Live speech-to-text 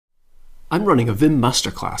I'm running a Vim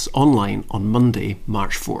Masterclass online on Monday,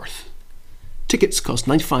 March 4th. Tickets cost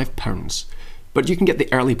 £95, but you can get the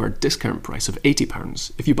early bird discount price of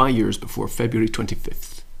 £80 if you buy yours before February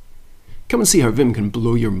 25th. Come and see how Vim can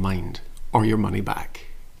blow your mind, or your money back.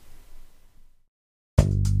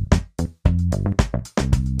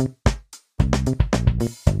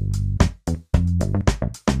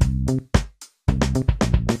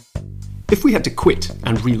 If we had to quit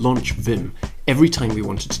and relaunch Vim every time we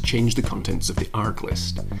wanted to change the contents of the arg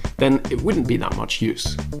list, then it wouldn't be that much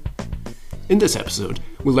use. In this episode,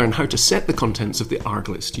 we'll learn how to set the contents of the arg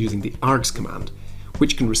list using the args command,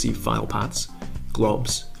 which can receive file paths,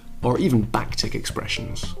 globs, or even backtick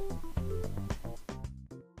expressions.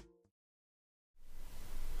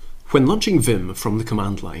 When launching Vim from the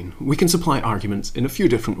command line, we can supply arguments in a few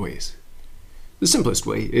different ways. The simplest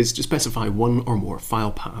way is to specify one or more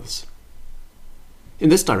file paths. In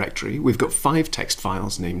this directory, we've got 5 text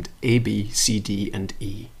files named A, B, C, D, and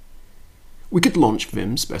E. We could launch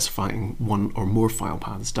Vim specifying one or more file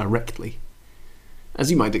paths directly. As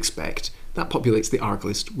you might expect, that populates the arg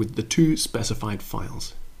list with the 2 specified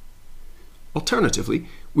files. Alternatively,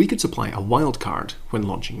 we could supply a wildcard when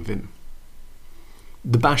launching Vim.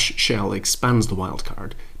 The bash shell expands the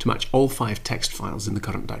wildcard to match all 5 text files in the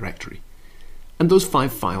current directory, and those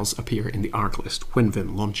 5 files appear in the arg list when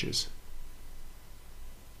Vim launches.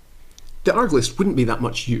 The arg list wouldn't be that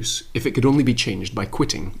much use if it could only be changed by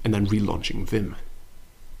quitting and then relaunching Vim.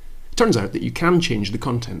 It turns out that you can change the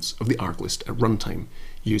contents of the arg list at runtime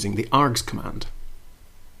using the args command.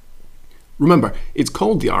 Remember, it's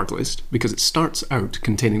called the arg list because it starts out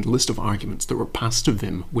containing the list of arguments that were passed to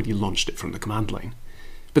Vim when you launched it from the command line.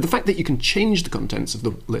 But the fact that you can change the contents of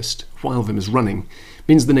the list while Vim is running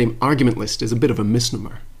means the name argument list is a bit of a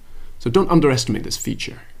misnomer, so don't underestimate this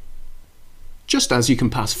feature. Just as you can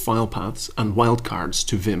pass file paths and wildcards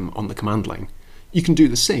to Vim on the command line, you can do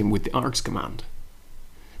the same with the args command.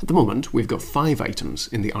 At the moment, we've got 5 items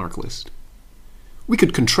in the arg list. We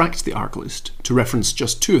could contract the arg list to reference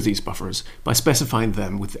just 2 of these buffers by specifying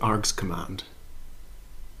them with the args command.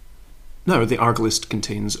 Now the arg list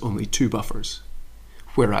contains only 2 buffers,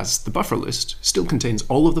 whereas the buffer list still contains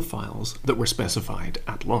all of the files that were specified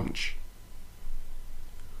at launch.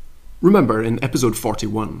 Remember, in episode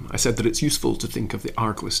 41, I said that it's useful to think of the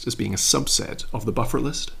arg list as being a subset of the buffer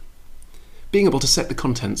list. Being able to set the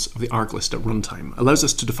contents of the arg list at runtime allows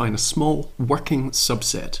us to define a small working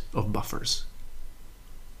subset of buffers.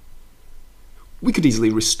 We could easily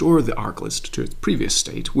restore the arg list to its previous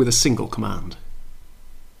state with a single command.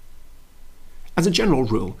 As a general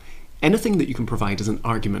rule, anything that you can provide as an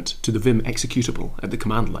argument to the Vim executable at the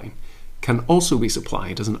command line can also be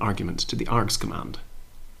supplied as an argument to the args command.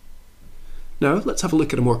 Now let's have a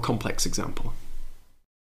look at a more complex example.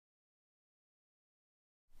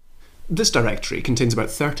 This directory contains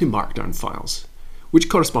about 30 markdown files, which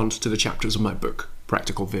correspond to the chapters of my book,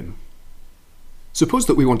 Practical Vim. Suppose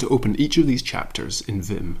that we want to open each of these chapters in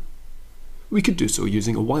Vim. We could do so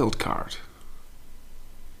using a wildcard.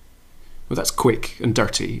 Well, that's quick and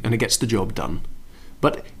dirty, and it gets the job done,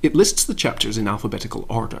 but it lists the chapters in alphabetical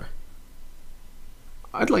order.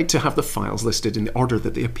 I'd like to have the files listed in the order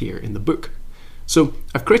that they appear in the book. So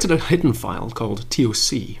I've created a hidden file called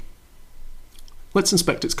TOC. Let's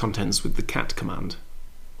inspect its contents with the cat command.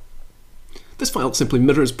 This file simply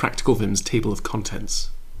mirrors Practical Vim's table of contents.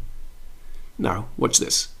 Now, watch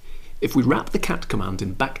this. If we wrap the cat command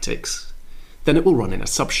in backticks, then it will run in a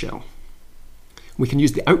subshell. We can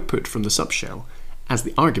use the output from the subshell as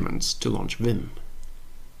the arguments to launch Vim.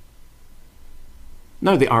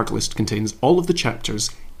 Now the arg list contains all of the chapters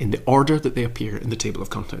in the order that they appear in the table of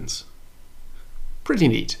contents. Pretty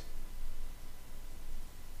neat.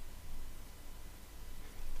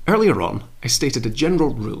 Earlier on, I stated a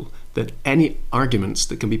general rule that any arguments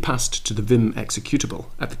that can be passed to the Vim executable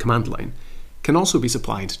at the command line can also be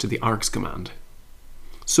supplied to the args command.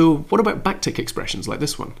 So what about backtick expressions like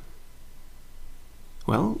this one?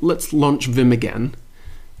 Well, let's launch Vim again,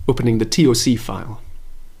 opening the TOC file.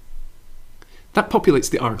 That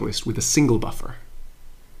populates the arg list with a single buffer.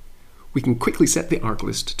 We can quickly set the arg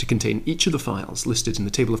list to contain each of the files listed in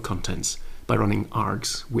the table of contents by running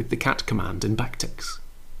args with the cat command in backticks.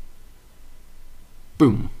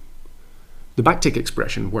 Boom! The backtick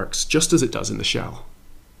expression works just as it does in the shell.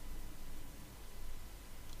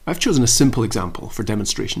 I've chosen a simple example for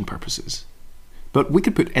demonstration purposes, but we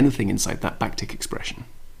could put anything inside that backtick expression.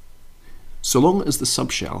 So long as the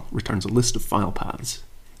subshell returns a list of file paths,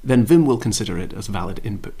 then Vim will consider it as valid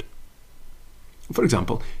input. For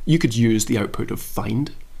example, you could use the output of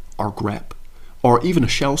find, or grep, or even a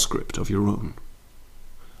shell script of your own.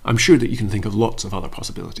 I'm sure that you can think of lots of other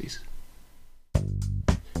possibilities.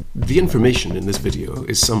 The information in this video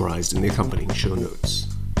is summarised in the accompanying show notes.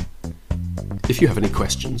 If you have any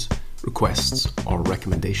questions, requests, or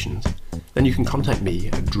recommendations, then you can contact me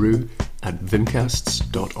at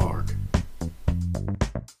drew@vimcasts.org.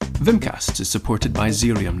 Vimcasts is supported by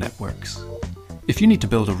Xerium Networks. If you need to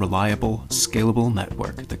build a reliable, scalable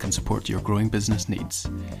network that can support your growing business needs,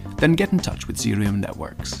 then get in touch with Xerium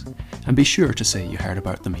Networks, and be sure to say you heard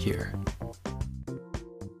about them here.